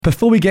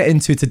Before we get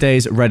into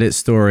today's Reddit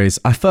stories,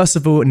 I first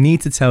of all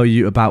need to tell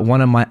you about one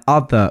of my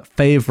other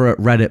favorite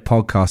Reddit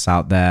podcasts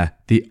out there,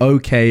 the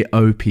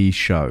OKOP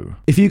Show.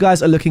 If you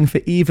guys are looking for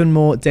even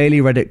more daily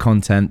Reddit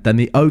content, then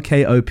the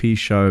OKOP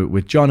Show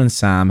with John and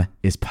Sam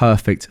is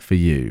perfect for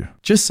you.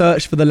 Just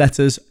search for the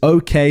letters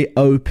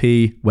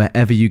OKOP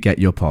wherever you get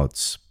your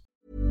pods.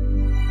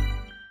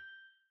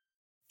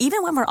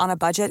 Even when we're on a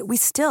budget, we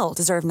still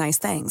deserve nice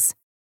things.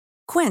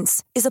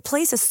 Quince is a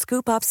place to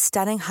scoop up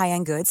stunning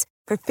high-end goods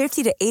for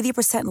 50 to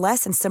 80%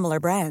 less than similar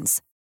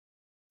brands.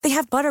 They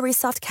have buttery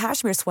soft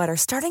cashmere sweaters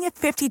starting at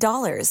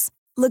 $50,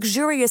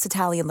 luxurious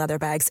Italian leather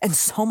bags, and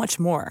so much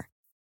more.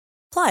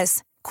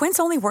 Plus, Quince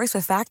only works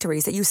with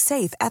factories that use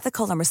safe,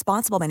 ethical, and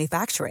responsible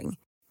manufacturing.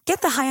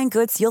 Get the high-end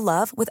goods you'll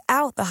love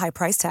without the high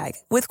price tag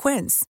with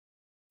Quince.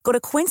 Go to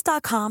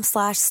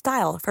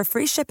quince.com/style for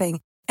free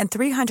shipping and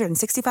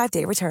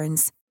 365-day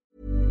returns.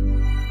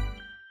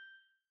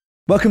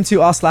 Welcome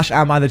to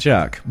r/Am I the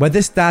Jerk, where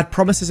this dad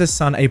promises his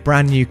son a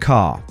brand new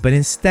car, but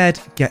instead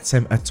gets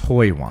him a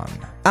toy one.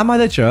 Am I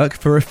the jerk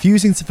for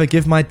refusing to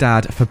forgive my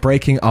dad for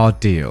breaking our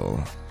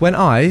deal? When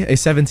I, a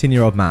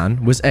 17-year-old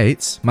man, was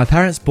 8, my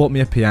parents bought me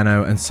a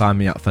piano and signed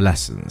me up for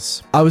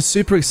lessons. I was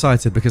super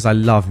excited because I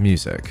love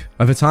music.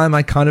 Over time,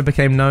 I kind of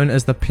became known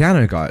as the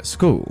piano guy at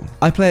school.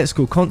 I play at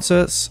school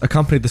concerts,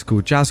 accompany the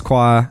school jazz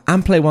choir,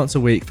 and play once a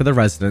week for the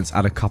residents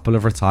at a couple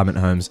of retirement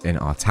homes in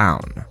our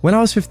town. When I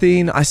was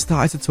 15, I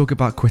started to talk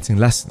about quitting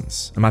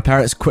lessons, and my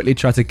parents quickly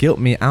tried to guilt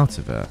me out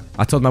of it.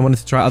 I told them I wanted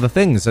to try other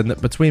things, and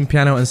that between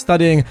piano and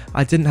studying,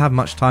 I didn't have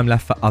much time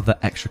left for other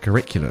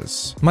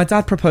extracurriculars. My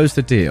dad proposed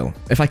a deal.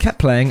 If I kept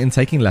playing and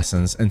taking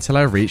lessons until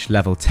I reached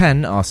level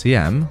 10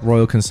 RCM,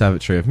 Royal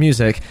Conservatory of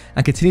Music,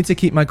 and continued to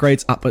keep my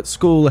grades up at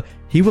school,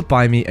 he would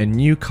buy me a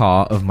new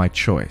car of my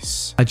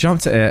choice. I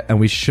jumped at it and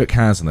we shook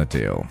hands on the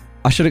deal.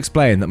 I should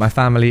explain that my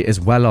family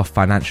is well off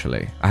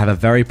financially. I have a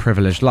very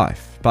privileged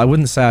life, but I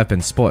wouldn't say I've been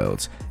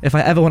spoiled. If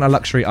I ever want a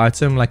luxury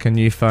item like a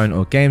new phone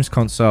or games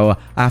console,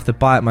 I have to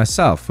buy it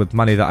myself with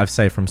money that I've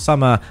saved from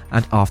summer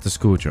and after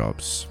school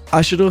jobs.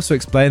 I should also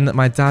explain that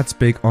my dad's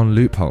big on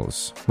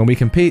loopholes. When we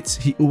compete,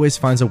 he always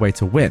finds a way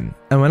to win.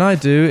 And when I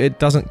do, it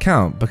doesn't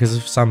count because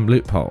of some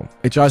loophole.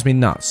 It drives me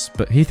nuts,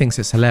 but he thinks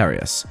it's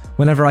hilarious.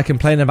 Whenever I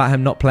complain about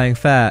him not playing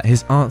fair,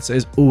 his answer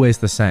is always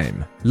the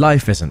same.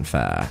 Life isn't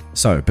fair.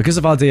 So, because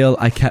of our deal,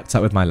 I kept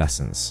up with my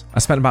lessons. I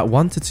spent about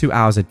 1 to 2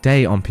 hours a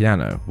day on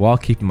piano while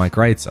keeping my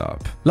grades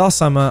up. Last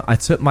summer, I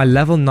took my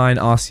level 9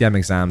 RCM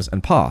exams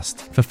and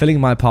passed, fulfilling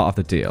my part of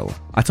the deal.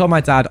 I told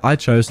my dad I'd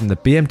chosen the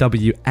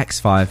BMW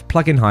X5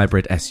 plug-in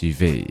hybrid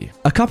SUV.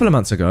 A couple of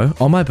months ago,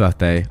 on my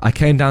birthday, I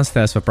came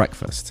downstairs for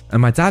breakfast,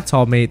 and my dad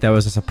told me there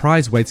was a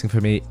surprise waiting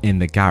for me in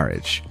the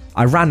garage.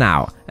 I ran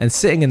out, and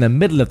sitting in the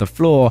middle of the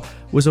floor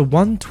was a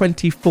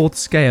 1/24th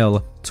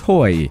scale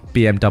toy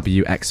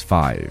BMW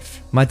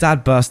X5. My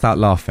dad burst out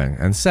laughing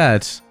and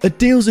said, "A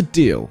deal's a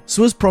deal,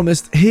 so as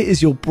promised, here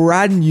is your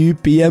brand new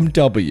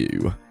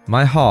BMW."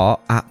 My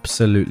heart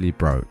absolutely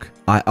broke.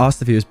 I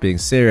asked if he was being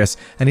serious,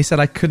 and he said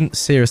I couldn't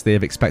seriously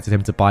have expected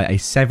him to buy a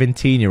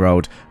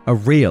 17-year-old a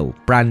real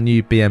brand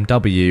new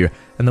BMW,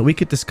 and that we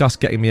could discuss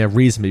getting me a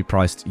reasonably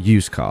priced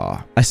used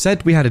car. I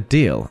said we had a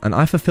deal, and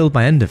I fulfilled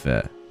my end of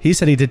it. He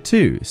said he did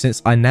too,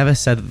 since I never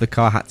said that the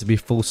car had to be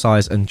full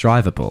size and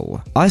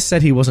drivable. I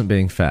said he wasn't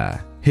being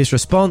fair. His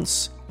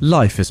response,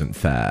 "Life isn't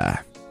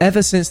fair."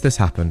 Ever since this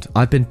happened,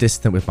 I've been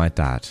distant with my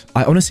dad.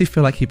 I honestly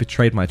feel like he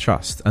betrayed my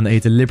trust and that he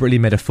deliberately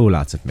made a fool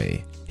out of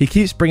me. He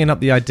keeps bringing up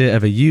the idea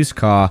of a used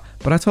car,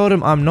 but I told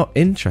him I'm not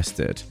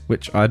interested,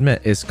 which I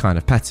admit is kind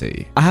of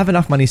petty. I have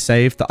enough money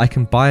saved that I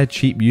can buy a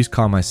cheap used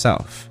car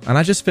myself, and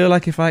I just feel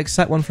like if I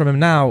accept one from him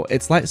now,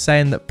 it's like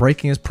saying that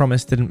breaking his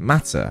promise didn't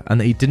matter and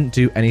that he didn't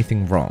do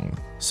anything wrong.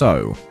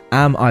 So,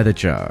 am I the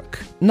jerk?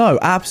 No,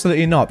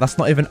 absolutely not. That's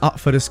not even up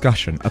for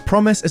discussion. A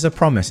promise is a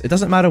promise. It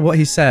doesn't matter what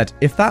he said.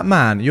 If that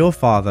man, your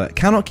father,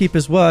 cannot keep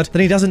his word,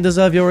 then he doesn't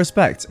deserve your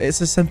respect.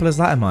 It's as simple as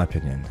that in my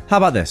opinion. How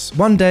about this?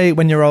 One day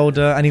when you're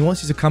older and he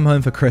wants you to come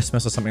home for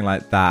Christmas or something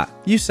like that,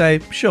 you say,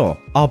 "Sure,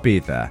 I'll be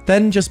there."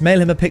 Then just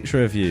mail him a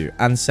picture of you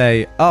and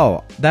say,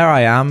 "Oh, there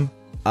I am.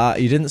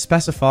 You didn't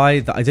specify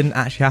that I didn't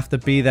actually have to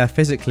be there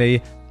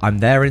physically. I'm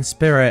there in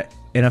spirit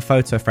in a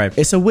photo frame."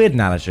 It's a weird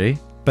analogy,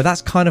 but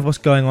that's kind of what's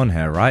going on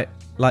here, right?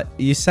 Like,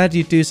 you said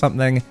you'd do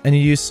something and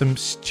you used some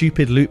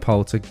stupid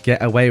loophole to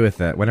get away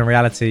with it, when in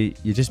reality,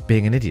 you're just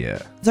being an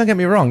idiot. Don't get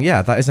me wrong,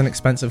 yeah, that is an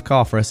expensive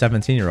car for a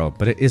 17-year-old,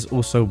 but it is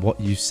also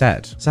what you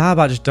said. So how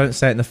about just don't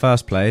say it in the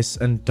first place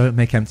and don't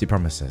make empty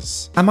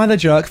promises? Am I the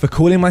jerk for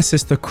calling my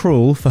sister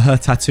cruel for her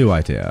tattoo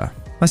idea?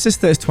 My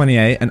sister is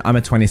 28 and I'm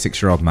a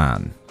 26-year-old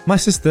man. My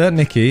sister,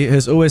 Nikki,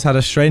 has always had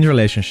a strange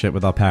relationship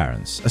with our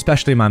parents,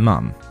 especially my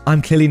mum.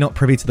 I'm clearly not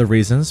privy to the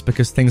reasons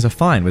because things are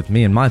fine with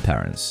me and my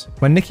parents.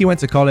 When Nikki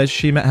went to college,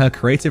 she met her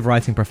creative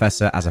writing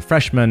professor as a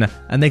freshman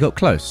and they got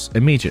close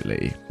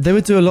immediately. They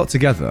would do a lot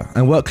together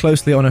and work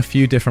closely on a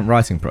few different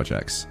writing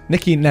projects.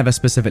 Nikki never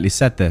specifically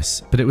said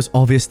this, but it was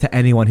obvious to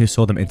anyone who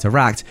saw them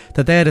interact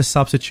that they had a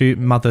substitute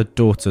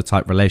mother-daughter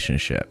type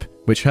relationship,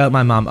 which hurt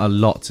my mum a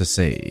lot to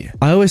see.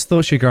 I always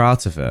thought she'd grow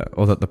out of it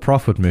or that the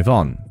prof would move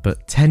on,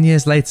 but 10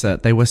 years later,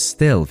 they were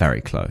still very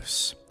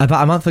close.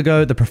 About a month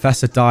ago, the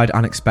professor died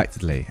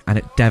unexpectedly, and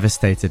it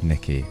devastated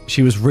Nikki.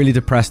 She was really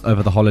depressed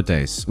over the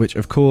holidays, which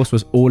of course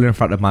was all in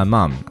front of my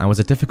mum, and was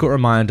a difficult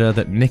reminder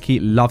that Nikki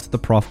loved the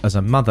prof as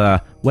a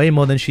mother way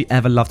more than she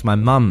ever loved my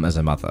mum as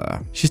a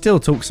mother. She still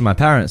talks to my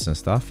parents and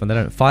stuff, and they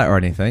don't fight or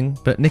anything,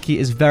 but Nikki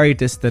is very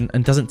distant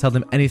and doesn't tell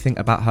them anything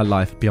about her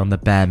life beyond the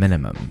bare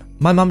minimum.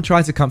 My mum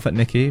tried to comfort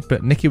Nikki,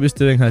 but Nikki was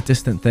doing her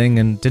distant thing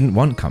and didn't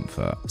want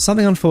comfort.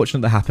 Something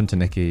unfortunate that happened to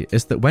Nikki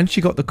is that when she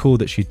got the call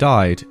that she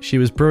died, she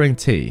was brewing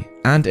tea,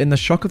 and in the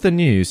shock of the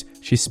news,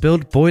 she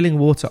spilled boiling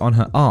water on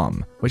her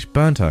arm, which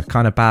burned her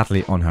kind of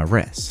badly on her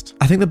wrist.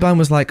 I think the burn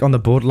was like on the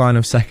borderline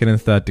of 2nd and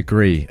 3rd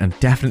degree and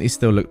definitely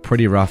still looked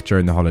pretty rough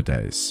during the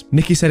holidays.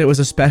 Nikki said it was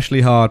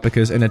especially hard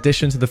because in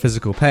addition to the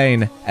physical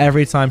pain,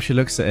 every time she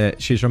looks at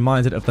it, she's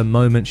reminded of the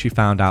moment she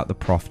found out the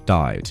prof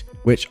died,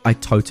 which I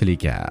totally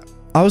get.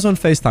 I was on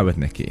FaceTime with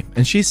Nikki,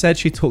 and she said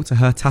she talked to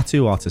her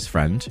tattoo artist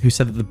friend who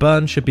said that the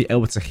burn should be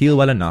able to heal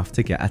well enough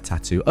to get a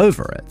tattoo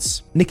over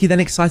it. Nikki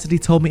then excitedly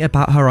told me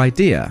about her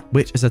idea,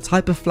 which is a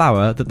type of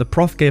flower that the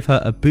prof gave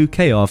her a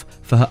bouquet of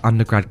for her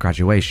undergrad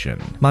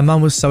graduation. My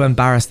mum was so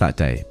embarrassed that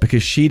day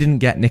because she didn't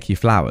get Nikki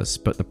flowers,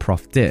 but the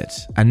prof did,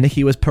 and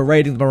Nikki was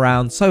parading them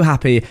around so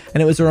happy,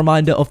 and it was a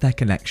reminder of their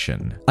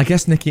connection. I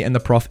guess Nikki and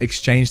the prof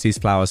exchanged these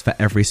flowers for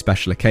every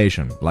special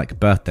occasion, like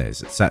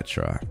birthdays,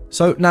 etc.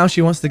 So now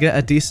she wants to get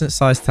a decent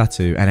sized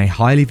tattoo and a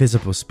highly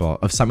visible spot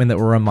of something that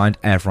will remind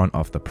everyone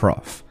of the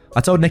prof. I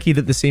told Nikki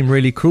that this seemed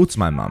really cruel to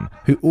my mum,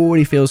 who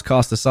already feels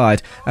cast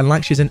aside and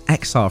like she's in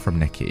exile from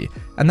Nikki,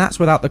 and that's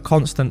without the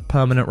constant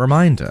permanent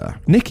reminder.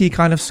 Nikki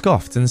kind of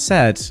scoffed and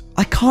said,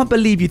 "I can't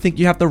believe you think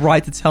you have the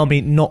right to tell me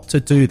not to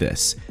do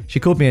this." She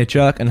called me a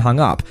jerk and hung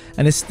up,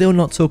 and is still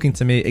not talking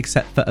to me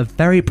except for a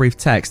very brief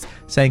text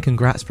saying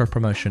congrats for a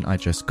promotion I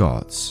just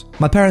got.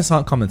 My parents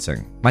aren't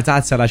commenting. My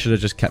dad said I should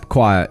have just kept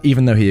quiet,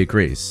 even though he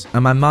agrees,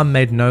 and my mum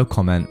made no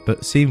comment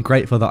but seemed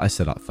grateful that I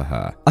stood up for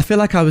her. I feel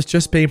like I was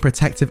just being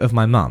protective of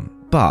my mum,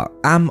 but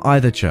am I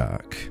the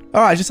jerk?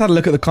 Alright, I just had a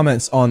look at the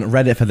comments on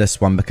Reddit for this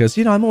one because,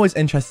 I'm always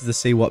interested to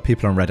see what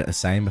people on Reddit are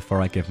saying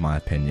before I give my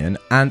opinion,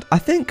 and I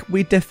think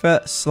we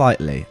differ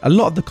slightly. A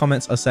lot of the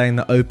comments are saying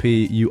that OP,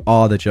 you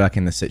are the jerk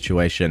in this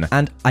situation,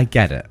 and I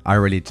get it, I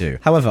really do.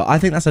 However, I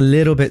think that's a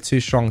little bit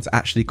too strong to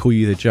actually call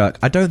you the jerk.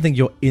 I don't think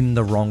you're in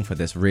the wrong for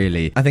this,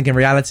 really. I think in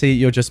reality,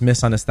 you're just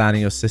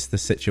misunderstanding your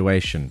sister's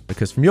situation,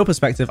 because from your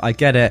perspective, I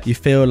get it, you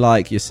feel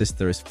like your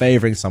sister is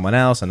favouring someone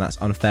else, and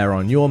that's unfair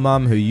on your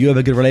mum, who you have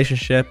a good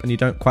relationship, and you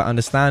don't quite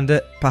understand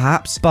it,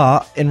 perhaps,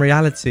 but in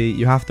reality,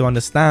 you have to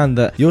understand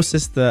that your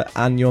sister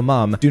and your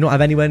mum do not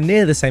have anywhere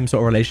near the same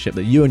sort of relationship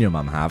that you and your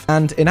mum have,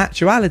 and in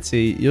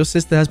actuality, your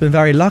sister has been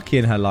very lucky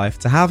in her life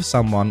to have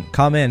someone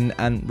come in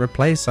and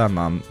replace her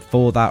mum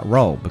for that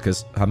role,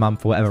 because her mum,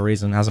 for whatever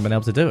reason, hasn't been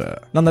able to do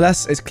it.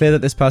 Nonetheless, it's clear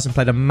that this person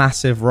played a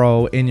massive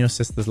role in your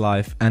sister's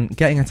life, and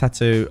getting a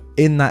tattoo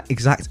in that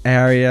exact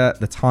area,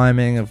 the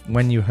timing of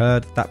when you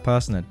heard that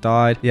person had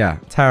died, yeah,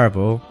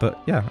 terrible,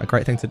 but yeah, a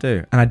great thing to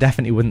do. And I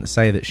definitely wouldn't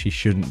say that she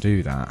shouldn't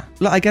do that.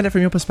 Look, I get it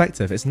from your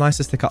perspective. It's nice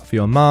to stick up for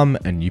your mum,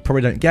 and you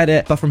probably don't get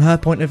it, but from her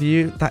point of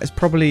view, that is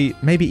probably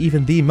maybe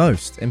even the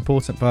most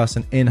important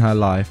person in her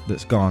life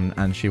that's gone,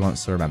 and she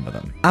wants to remember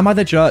them. Am I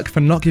the jerk for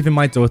not giving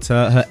my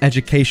daughter her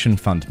education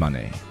fund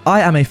money?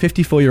 I am a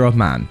 54-year-old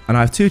man, and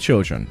I have 2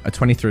 children, a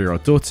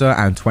 23-year-old daughter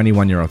and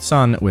 21-year-old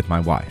son with my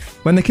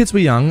wife. When the kids were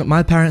young,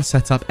 my parents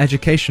set up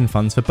education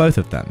funds for both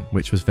of them,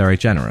 which was very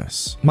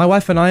generous. My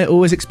wife and I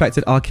always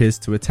expected our kids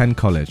to attend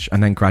college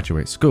and then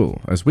graduate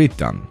school, as we'd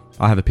done.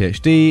 I have a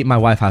PhD, my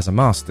wife has a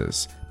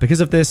master's. Because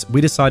of this,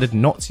 we decided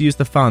not to use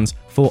the funds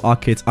for our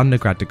kids'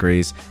 undergrad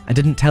degrees and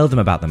didn't tell them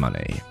about the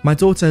money. My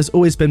daughter has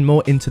always been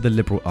more into the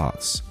liberal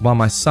arts, while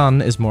my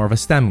son is more of a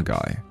STEM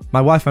guy. My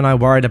wife and I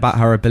worried about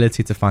her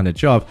ability to find a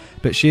job,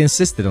 but she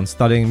insisted on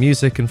studying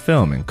music and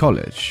film in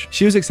college.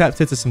 She was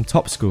accepted to some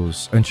top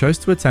schools and chose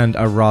to attend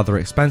a rather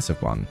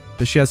expensive one,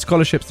 but she had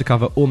scholarships to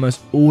cover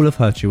almost all of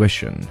her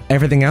tuition.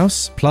 Everything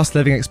else, plus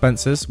living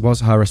expenses, was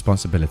her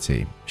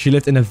responsibility. She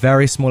lived in a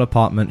very small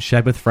apartment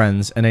shared with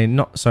friends in a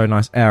not so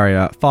nice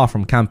area far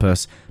from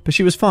campus, but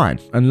she was fine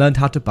and learned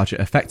how to budget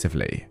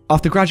effectively.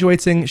 After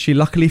graduating, she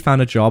luckily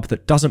found a job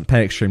that doesn't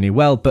pay extremely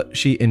well, but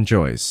she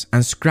enjoys,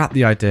 and scrapped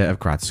the idea of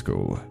grad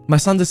school. My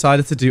son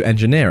decided to do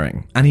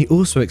engineering, and he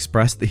also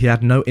expressed that he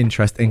had no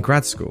interest in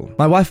grad school.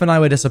 My wife and I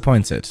were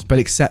disappointed, but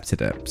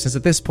accepted it, since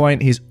at this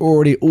point he's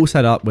already all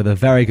set up with a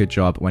very good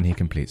job when he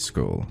completes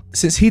school.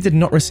 Since he did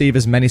not receive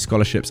as many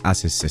scholarships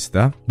as his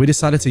sister, we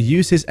decided to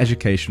use his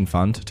education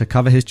fund to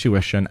cover his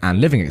tuition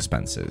and living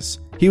expenses.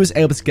 He was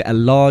able to get a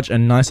large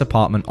and nice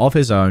apartment of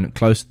his own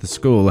close to the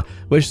school,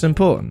 which is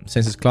important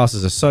since his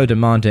classes are so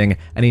demanding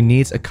and he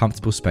needs a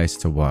comfortable space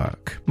to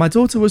work. My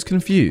daughter was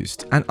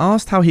confused and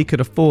asked how he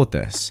could afford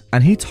this,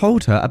 and he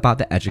told her about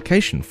the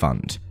education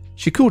fund.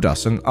 She called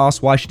us and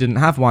asked why she didn't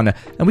have one,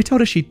 and we told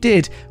her she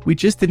did, we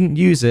just didn't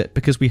use it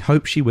because we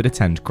hoped she would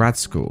attend grad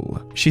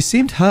school. She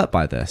seemed hurt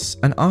by this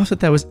and asked if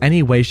there was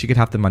any way she could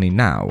have the money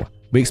now.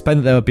 We explained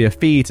that there would be a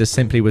fee to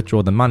simply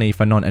withdraw the money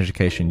for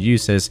non-education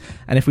uses,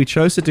 and if we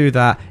chose to do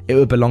that, it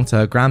would belong to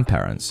her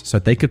grandparents, so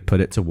they could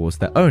put it towards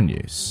their own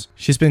use.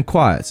 She's been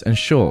quiet and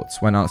short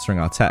when answering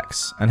our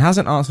texts, and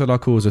hasn't answered our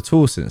calls at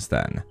all since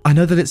then. I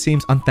know that it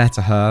seems unfair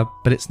to her,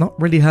 but it's not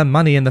really her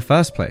money in the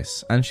first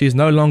place, and she's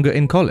no longer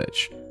in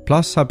college.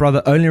 Plus, her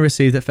brother only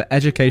received it for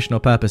educational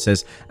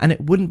purposes, and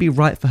it wouldn't be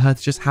right for her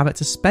to just have it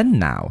to spend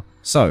now.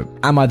 So,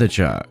 am I the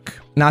jerk?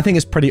 Now, I think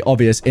it's pretty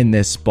obvious in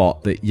this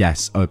spot that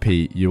yes, OP,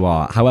 you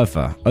are.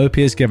 However, OP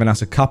has given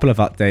us a couple of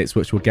updates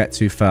which we'll get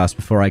to first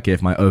before I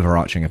give my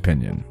overarching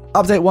opinion.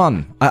 Update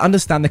 1. I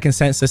understand the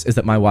consensus is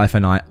that my wife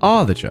and I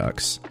are the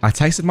jerks. I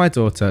texted my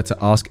daughter to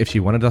ask if she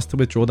wanted us to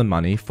withdraw the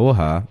money for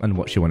her and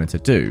what she wanted to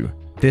do.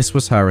 This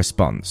was her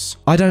response.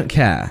 I don't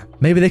care.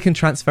 Maybe they can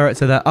transfer it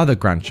to their other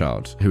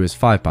grandchild, who is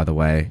 5 by the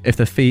way, if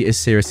the fee is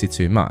seriously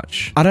too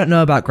much. I don't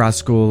know about grad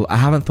school, I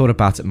haven't thought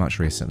about it much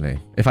recently.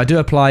 If I do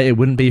apply, it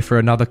wouldn't be for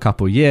another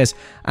couple years,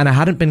 and I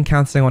hadn't been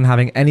counting on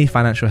having any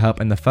financial help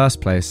in the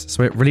first place,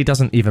 so it really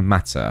doesn't even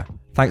matter.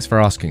 Thanks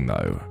for asking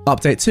though.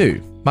 Update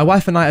 2. My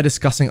wife and I are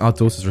discussing our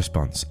daughter's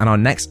response and our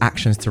next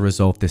actions to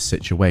resolve this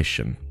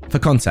situation. For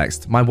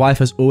context, my wife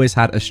has always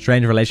had a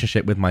strained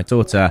relationship with my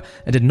daughter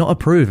and did not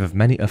approve of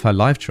many of her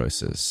life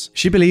choices.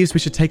 She believes we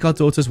should take our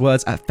daughter's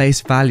words at face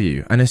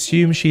value and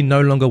assume she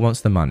no longer wants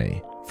the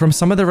money. From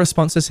some of the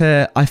responses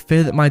here, I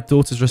fear that my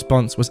daughter's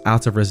response was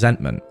out of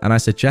resentment, and I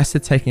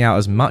suggested taking out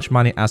as much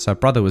money as her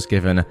brother was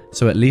given,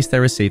 so at least they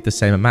received the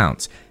same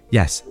amount.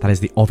 Yes, that is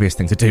the obvious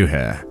thing to do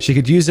here. She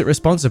could use it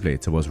responsibly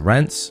towards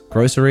rent,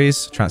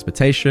 groceries,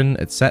 transportation,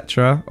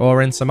 etc.,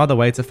 or in some other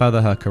way to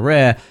further her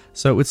career,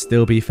 so it would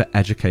still be for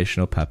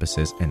educational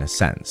purposes in a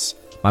sense.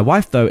 My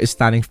wife, though, is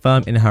standing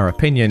firm in her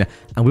opinion,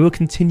 and we will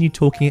continue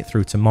talking it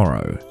through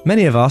tomorrow.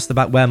 Many have asked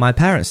about where my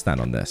parents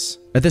stand on this.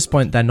 At this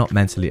point, they're not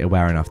mentally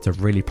aware enough to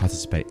really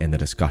participate in the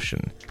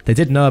discussion. They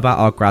did know about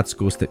our grad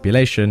school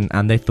stipulation,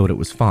 and they thought it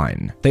was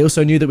fine. They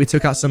also knew that we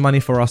took out some money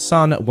for our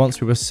son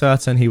once we were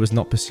certain he was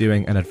not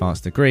pursuing an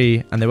advanced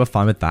degree, and they were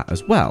fine with that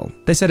as well.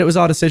 They said it was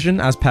our decision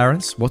as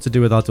parents what to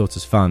do with our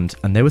daughter's fund,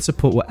 and they would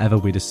support whatever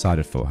we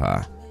decided for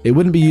her. It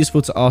wouldn't be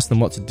useful to ask them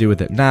what to do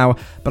with it now,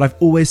 but I've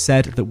always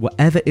said that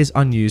whatever is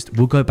unused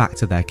will go back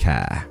to their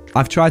care.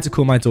 I've tried to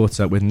call my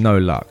daughter with no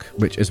luck,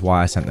 which is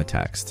why I sent the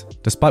text.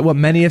 Despite what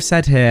many have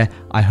said here,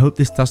 I hope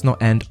this does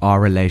not end our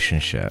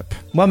relationship.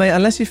 Well mate,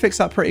 unless you fix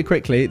up pretty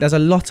quickly, there's a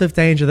lot of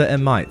danger that it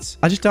might.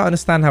 I just don't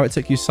understand how it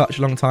took you such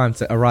a long time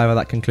to arrive at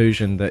that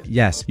conclusion that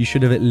yes, you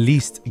should have at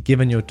least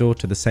given your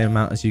daughter the same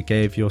amount as you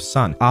gave your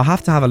son. I'll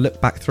have to have a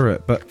look back through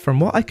it, but from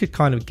what I could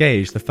kind of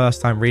gauge the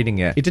first time reading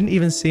it, it didn't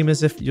even seem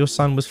as if your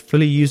son was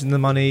fully using the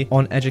money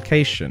on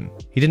education.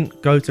 He didn't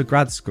go to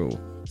grad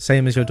school.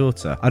 Same as your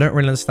daughter. I don't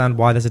really understand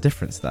why there's a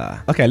difference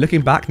there. Okay,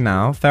 looking back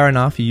now, fair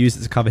enough, you used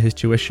it to cover his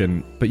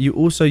tuition, but you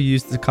also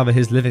used it to cover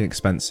his living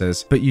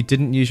expenses, but you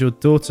didn't use your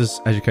daughter's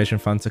education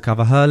fund to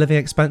cover her living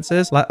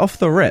expenses? Like, off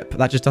the rip,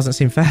 that just doesn't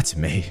seem fair to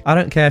me. I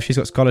don't care if she's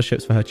got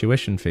scholarships for her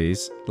tuition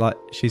fees. Like,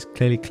 she's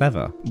clearly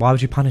clever. Why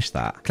would you punish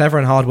that? Clever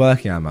and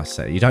hardworking, I must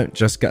say. You don't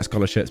just get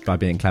scholarships by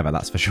being clever,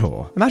 that's for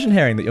sure. Imagine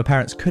hearing that your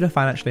parents could have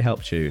financially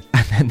helped you,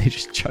 and then they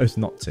just chose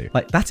not to.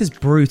 Like, that is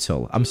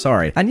brutal. I'm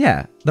sorry. And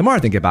yeah, the more I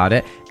think about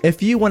it,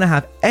 if you want to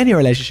have any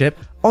relationship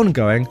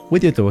ongoing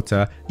with your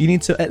daughter, you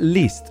need to at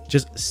least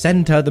just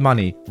send her the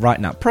money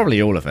right now.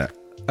 Probably all of it.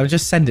 I mean,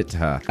 just send it to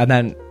her. And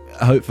then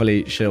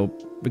hopefully she'll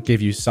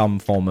give you some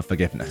form of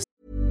forgiveness.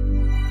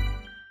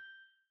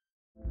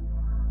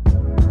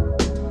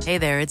 Hey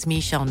there, it's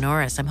Michelle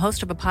Norris. I'm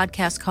host of a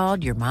podcast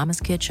called Your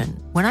Mama's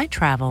Kitchen. When I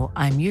travel,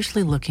 I'm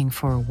usually looking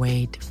for a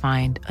way to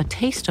find a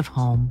taste of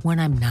home when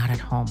I'm not at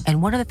home.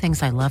 And one of the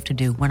things I love to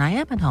do when I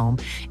am at home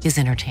is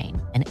entertain.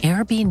 And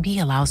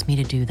Airbnb allows me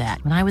to do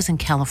that. When I was in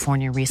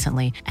California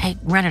recently, I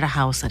rented a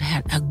house that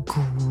had a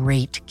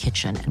great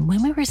kitchen. And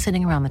when we were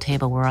sitting around the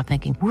table, we were all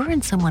thinking, we're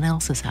in someone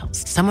else's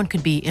house. Someone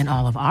could be in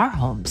all of our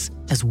homes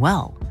as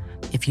well.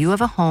 If you have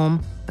a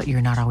home, but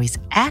you're not always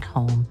at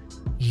home,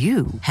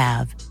 you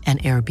have an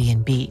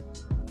Airbnb.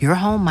 Your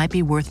home might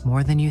be worth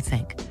more than you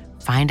think.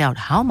 Find out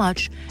how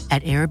much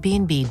at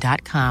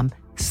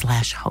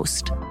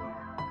airbnb.com/host.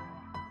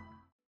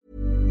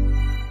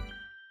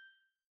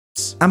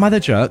 Am I the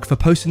jerk for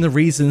posting the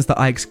reasons that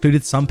I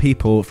excluded some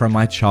people from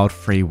my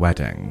child-free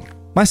wedding?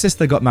 My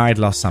sister got married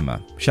last summer.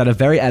 She had a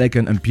very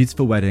elegant and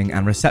beautiful wedding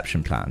and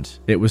reception planned.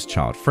 It was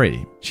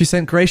child-free. She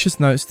sent gracious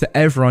notes to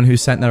everyone who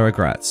sent their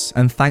regrets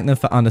and thanked them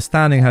for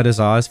understanding her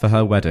desires for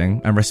her wedding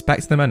and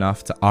respected them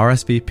enough to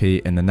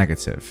RSVP in the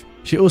negative.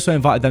 She also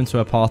invited them to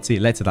a party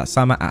later that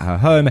summer at her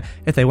home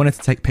if they wanted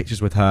to take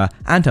pictures with her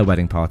and her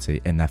wedding party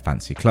in their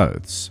fancy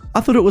clothes. I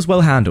thought it was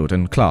well handled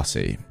and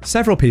classy.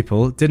 Several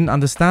people didn't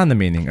understand the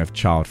meaning of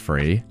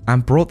child-free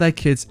and brought their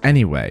kids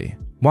anyway.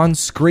 One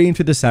screamed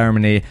through the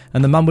ceremony,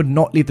 and the mum would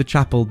not leave the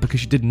chapel because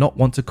she did not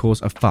want to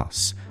cause a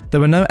fuss. There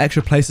were no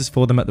extra places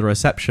for them at the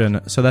reception,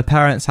 so their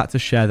parents had to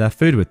share their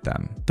food with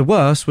them. The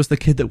worst was the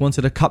kid that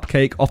wanted a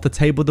cupcake off the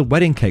table the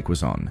wedding cake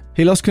was on.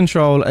 He lost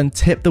control and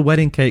tipped the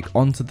wedding cake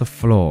onto the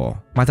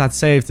floor. My dad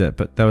saved it,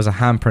 but there was a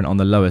handprint on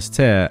the lowest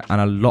tier and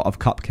a lot of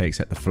cupcakes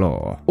hit the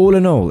floor. All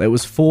in all, it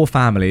was 4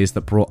 families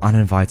that brought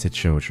uninvited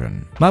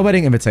children. My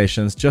wedding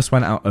invitations just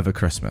went out over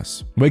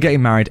Christmas. We're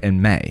getting married in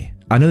May.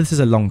 I know this is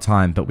a long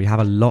time, but we have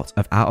a lot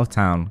of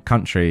out-of-town,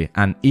 country,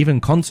 and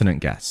even continent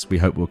guests we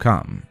hope will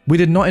come. We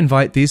did not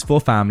invite these 4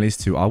 families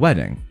to our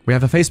wedding. We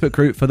have a Facebook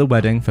group for the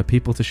wedding for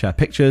people to share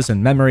pictures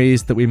and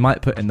memories that we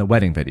might put in the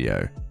wedding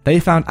video. They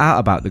found out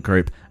about the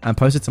group and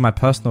posted to my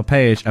personal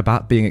page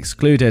about being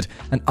excluded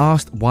and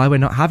asked why we're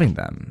not having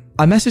them.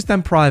 I messaged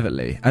them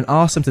privately and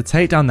asked them to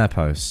take down their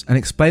posts and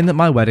explain that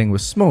my wedding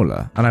was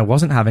smaller and I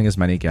wasn't having as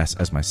many guests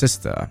as my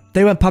sister.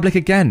 They went public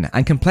again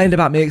and complained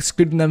about me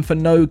excluding them for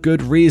no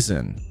good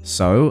reason.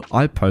 So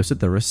I posted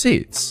the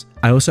receipts.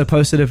 I also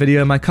posted a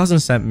video my cousin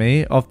sent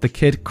me of the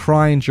kid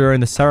crying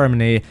during the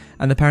ceremony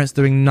and the parents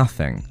doing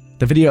nothing.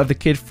 The video of the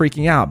kid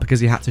freaking out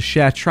because he had to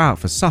share trout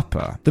for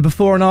supper. The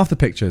before and after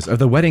pictures of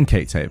the wedding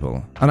cake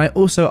table. And I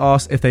also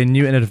asked if they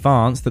knew in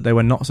advance that they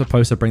were not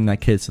supposed to bring their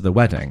kids to the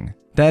wedding.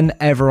 Then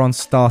everyone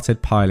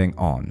started piling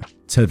on.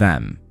 To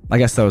them. I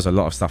guess there was a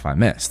lot of stuff I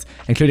missed,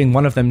 including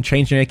one of them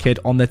changing a kid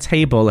on the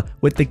table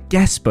with the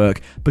guest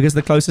book because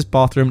the closest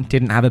bathroom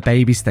didn't have a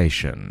baby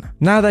station.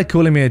 Now they're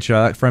calling me a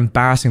jerk for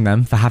embarrassing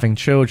them for having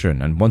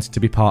children and wanting to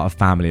be part of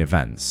family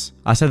events.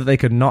 I said that they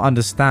could not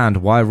understand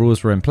why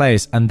rules were in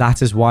place and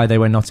that is why they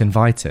were not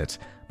invited.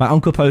 My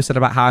uncle posted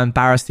about how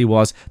embarrassed he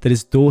was that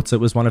his daughter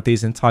was one of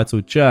these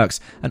entitled jerks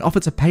and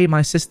offered to pay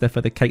my sister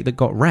for the cake that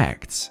got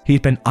wrecked.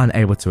 He'd been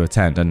unable to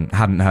attend and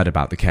hadn't heard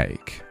about the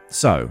cake.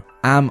 So,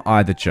 am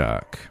I the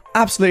jerk?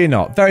 Absolutely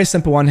not. Very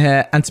simple one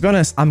here. And to be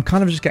honest, I'm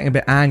kind of just getting a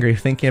bit angry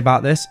thinking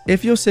about this.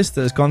 If your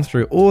sister has gone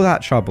through all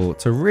that trouble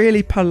to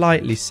really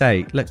politely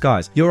say, look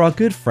guys, you're our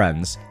good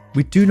friends.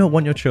 We do not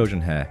want your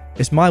children here.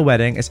 It's my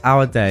wedding. It's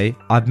our day.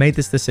 I've made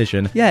this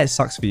decision. Yeah, it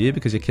sucks for you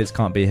because your kids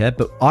can't be here,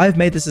 but I've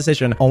made this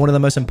decision on one of the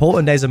most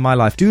important days of my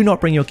life. Do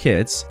not bring your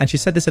kids. And she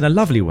said this in a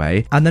lovely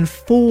way. And then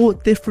 4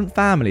 different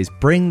families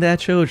bring their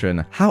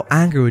children. How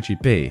angry would you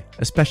be?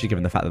 Especially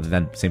given the fact that they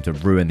then seem to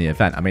ruin the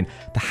event. I mean,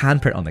 the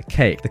handprint on the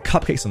cake, the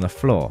cupcakes on the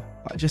floor.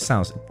 It just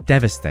sounds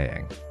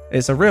devastating.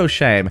 It's a real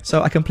shame.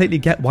 So I completely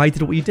get why you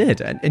did what you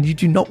did. And you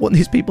do not want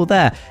these people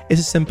there.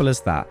 It's as simple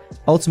as that.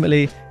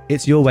 Ultimately,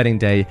 it's your wedding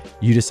day.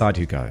 You decide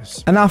who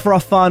goes. And now for our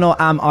final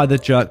Am I the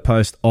Jerk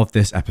post of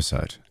this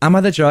episode. Am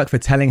I the jerk for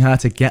telling her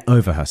to get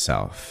over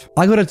herself?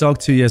 I got a dog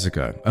 2 years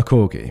ago, a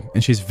corgi,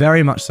 and she's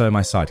very much so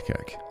my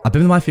sidekick. I've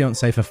been with my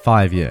fiance for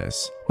 5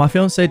 years. My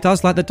fiance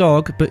does like the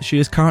dog, but she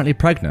is currently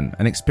pregnant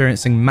and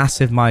experiencing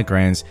massive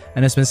migraines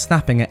and has been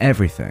snapping at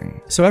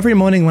everything. So every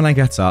morning when I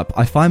get up,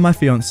 I find my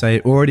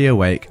fiance already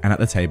awake and at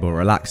the table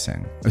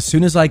relaxing. As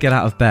soon as I get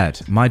out of bed,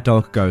 my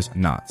dog goes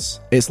nuts.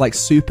 It's like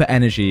super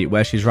energy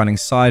where she's running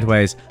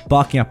sideways,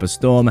 barking up a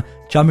storm,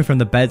 jumping from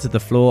the bed to the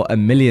floor a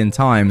million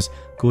times,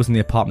 causing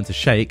the apartment to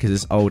shake because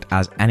it's old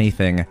as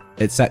anything,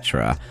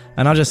 etc.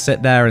 And I'll just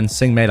sit there and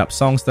sing made-up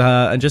songs to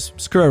her and just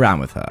screw around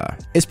with her.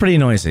 It's pretty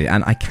noisy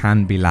and I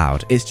can be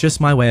loud. It's just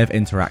my way of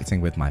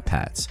interacting with my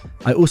pets.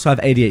 I also have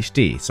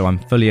ADHD, so I'm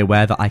fully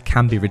aware that I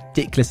can be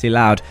ridiculously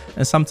loud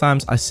and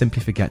sometimes I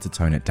simply forget to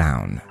tone it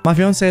down. My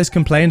fiance has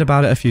complained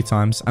about it a few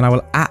times and I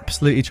will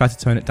absolutely try to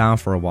tone it down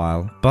for a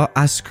while, but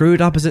as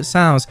screwed up as it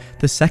sounds,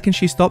 the second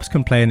she stops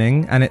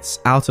complaining and it's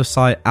out of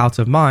sight, out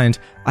of mind,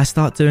 I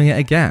start doing it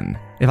again.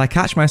 If I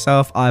catch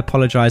myself, I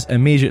apologize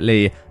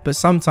immediately, but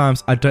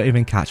sometimes I don't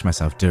even catch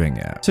myself doing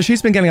it. So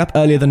she's been getting up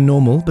earlier than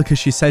normal because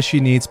she says she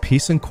needs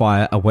peace and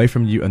quiet away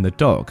from you and the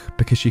dog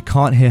because she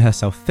can't hear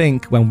herself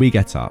think when we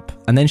get up.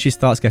 And then she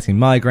starts getting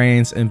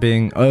migraines and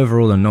being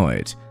overall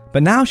annoyed.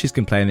 But now she's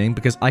complaining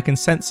because I can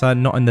sense her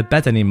not in the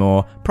bed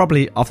anymore,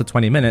 probably after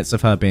 20 minutes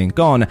of her being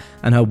gone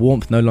and her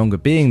warmth no longer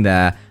being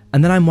there.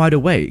 And then I'm wide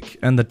awake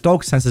and the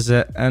dog senses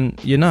it and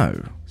you know.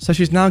 So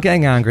she's now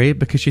getting angry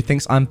because she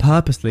thinks I'm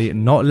purposely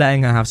not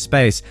letting her have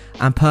space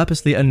and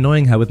purposely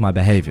annoying her with my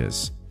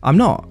behaviors. I'm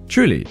not,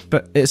 truly,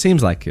 but it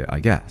seems like it, I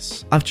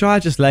guess. I've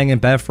tried just laying in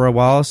bed for a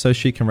while so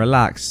she can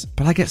relax,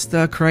 but I get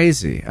stir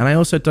crazy, and I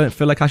also don't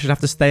feel like I should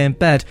have to stay in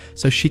bed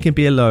so she can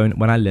be alone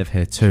when I live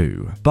here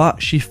too.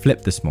 But she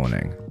flipped this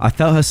morning. I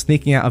felt her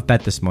sneaking out of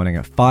bed this morning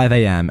at 5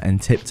 a.m.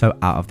 and tiptoe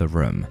out of the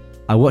room.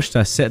 I watched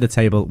her sit at the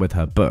table with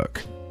her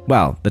book.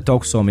 Well, the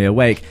dog saw me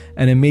awake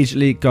and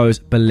immediately goes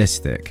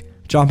ballistic.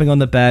 jumping on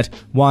the bed,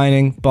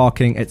 whining,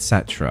 barking,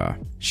 etc.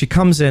 She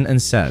comes in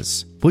and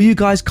says, "Will you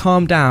guys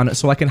calm down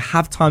so I can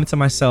have time to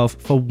myself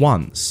for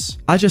once?"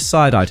 I just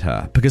side-eyed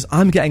her because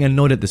I'm getting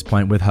annoyed at this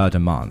point with her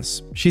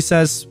demands. She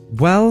says,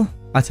 "Well,"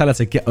 I tell her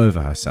to get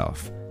over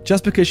herself.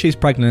 Just because she's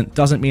pregnant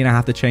doesn't mean I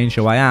have to change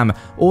who I am,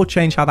 or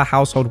change how the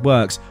household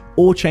works,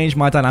 or change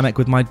my dynamic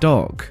with my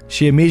dog.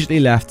 She immediately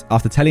left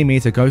after telling me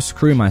to go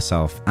screw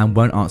myself and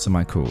won't answer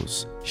my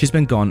calls. She's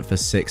been gone for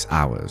 6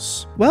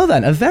 hours. Well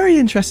then, a very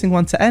interesting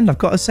one to end, I've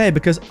got to say,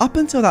 because up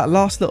until that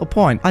last little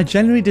point, I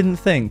genuinely didn't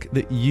think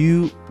that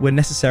you were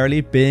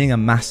necessarily being a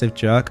massive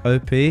jerk,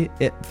 OP.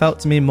 It felt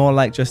to me more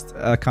like just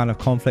a kind of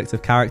conflict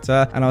of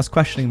character, and I was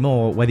questioning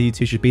more whether you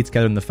two should be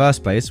together in the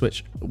first place,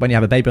 which when you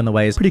have a baby on the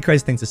way is a pretty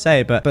crazy thing to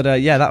say, but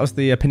yeah, that was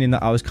the opinion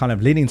that I was kind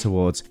of leaning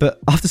towards. But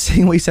after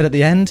seeing what you said at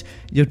the end,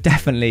 you're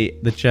definitely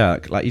the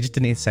jerk. Like, you just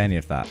didn't need to say any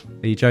of that.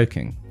 Are you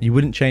joking? You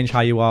wouldn't change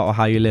how you are or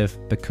how you live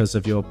because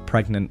of your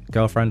pregnant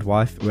girlfriend,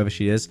 wife, whoever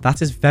she is.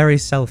 That is very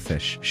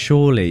selfish.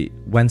 Surely,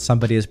 when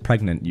somebody is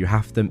pregnant, you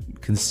have to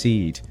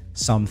concede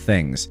some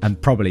things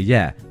and probably,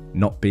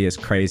 not be as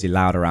crazy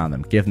loud around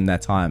them, give them their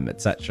time,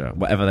 etc.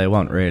 Whatever they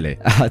want, really.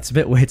 It's a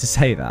bit weird to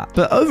say that.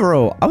 But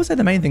overall, I would say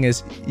the main thing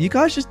is you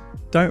guys just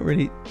don't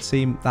really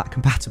seem that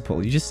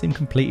compatible. You just seem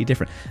completely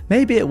different.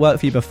 Maybe it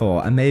worked for you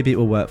before and maybe it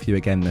will work for you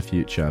again in the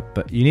future,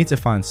 but you need to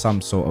find some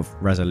sort of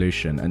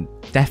resolution and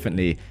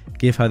definitely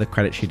give her the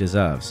credit she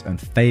deserves and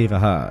favor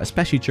her,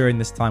 especially during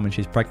this time when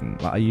she's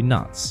pregnant. Like, are you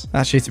nuts?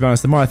 Actually, to be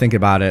honest, the more I think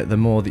about it, the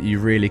more that you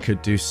really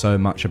could do so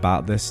much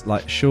about this.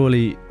 Like,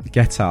 surely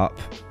get up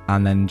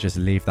and then just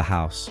leave the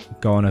house.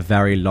 Go on a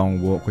very long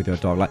walk with your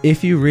dog. Like,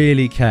 if you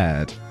really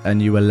cared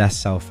and you were less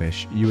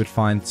selfish, you would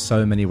find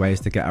so many ways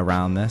to get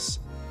around this.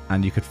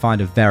 And you could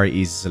find a very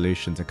easy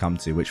solution to come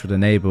to, which would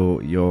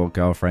enable your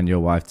girlfriend, your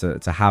wife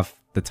to have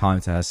the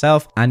time to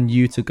herself and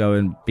you to go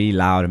and be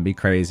loud and be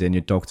crazy and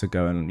your dog to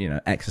go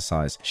and,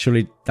 exercise.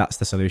 Surely that's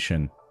the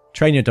solution.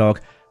 Train your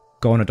dog,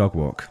 go on a dog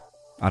walk.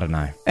 I don't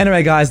know.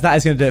 Anyway, guys, that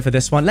is going to do it for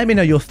this one. Let me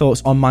know your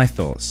thoughts on my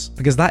thoughts,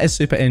 because that is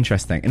super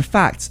interesting. In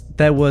fact,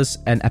 there was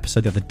an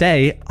episode the other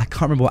day. I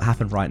can't remember what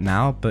happened right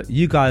now, but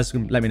you guys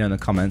let me know in the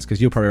comments,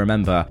 because you'll probably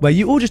remember, where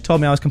you all just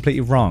told me I was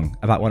completely wrong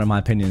about one of my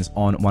opinions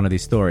on one of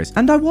these stories.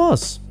 And I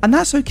was. And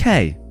that's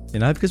okay,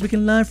 because we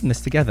can learn from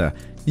this together.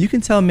 You can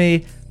tell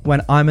me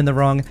when I'm in the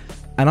wrong,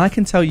 and I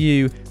can tell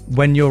you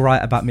when you're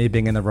right about me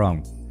being in the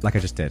wrong, like I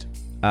just did.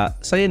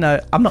 So,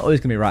 I'm not always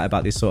going to be right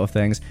about these sort of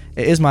things.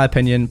 It is my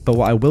opinion, but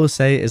what I will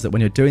say is that when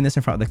you're doing this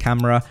in front of the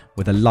camera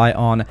with a light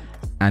on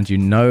and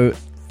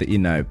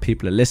that,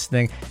 people are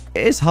listening,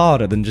 it is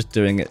harder than just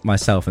doing it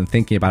myself and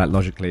thinking about it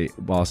logically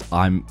whilst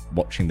I'm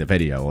watching the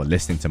video or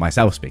listening to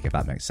myself speak, if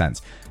that makes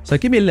sense. So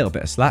give me a little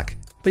bit of slack.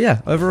 But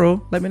yeah,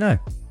 overall, let me know.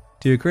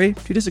 Do you agree?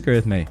 Do you disagree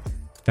with me?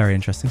 Very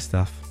interesting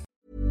stuff.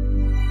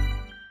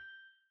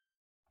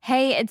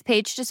 Hey, it's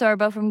Paige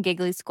DeSorbo from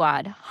Giggly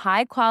Squad.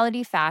 High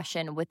quality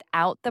fashion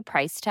without the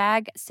price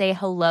tag. Say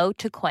hello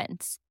to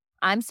Quince.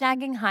 I'm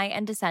snagging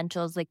high-end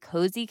essentials like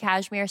cozy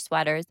cashmere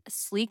sweaters,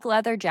 sleek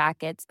leather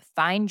jackets,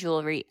 fine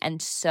jewelry,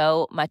 and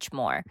so much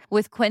more.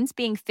 With Quince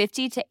being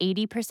 50 to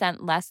 80%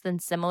 less than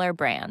similar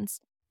brands.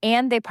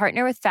 And they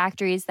partner with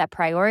factories that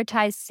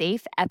prioritize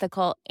safe,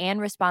 ethical, and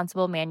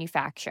responsible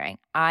manufacturing.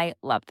 I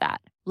love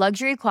that.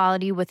 Luxury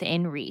quality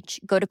within reach.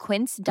 Go to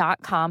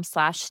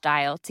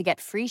quince.com/style to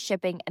get free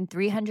shipping and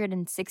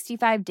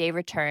 365-day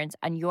returns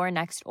on your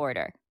next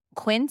order.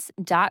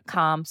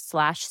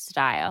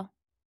 Quince.com/style.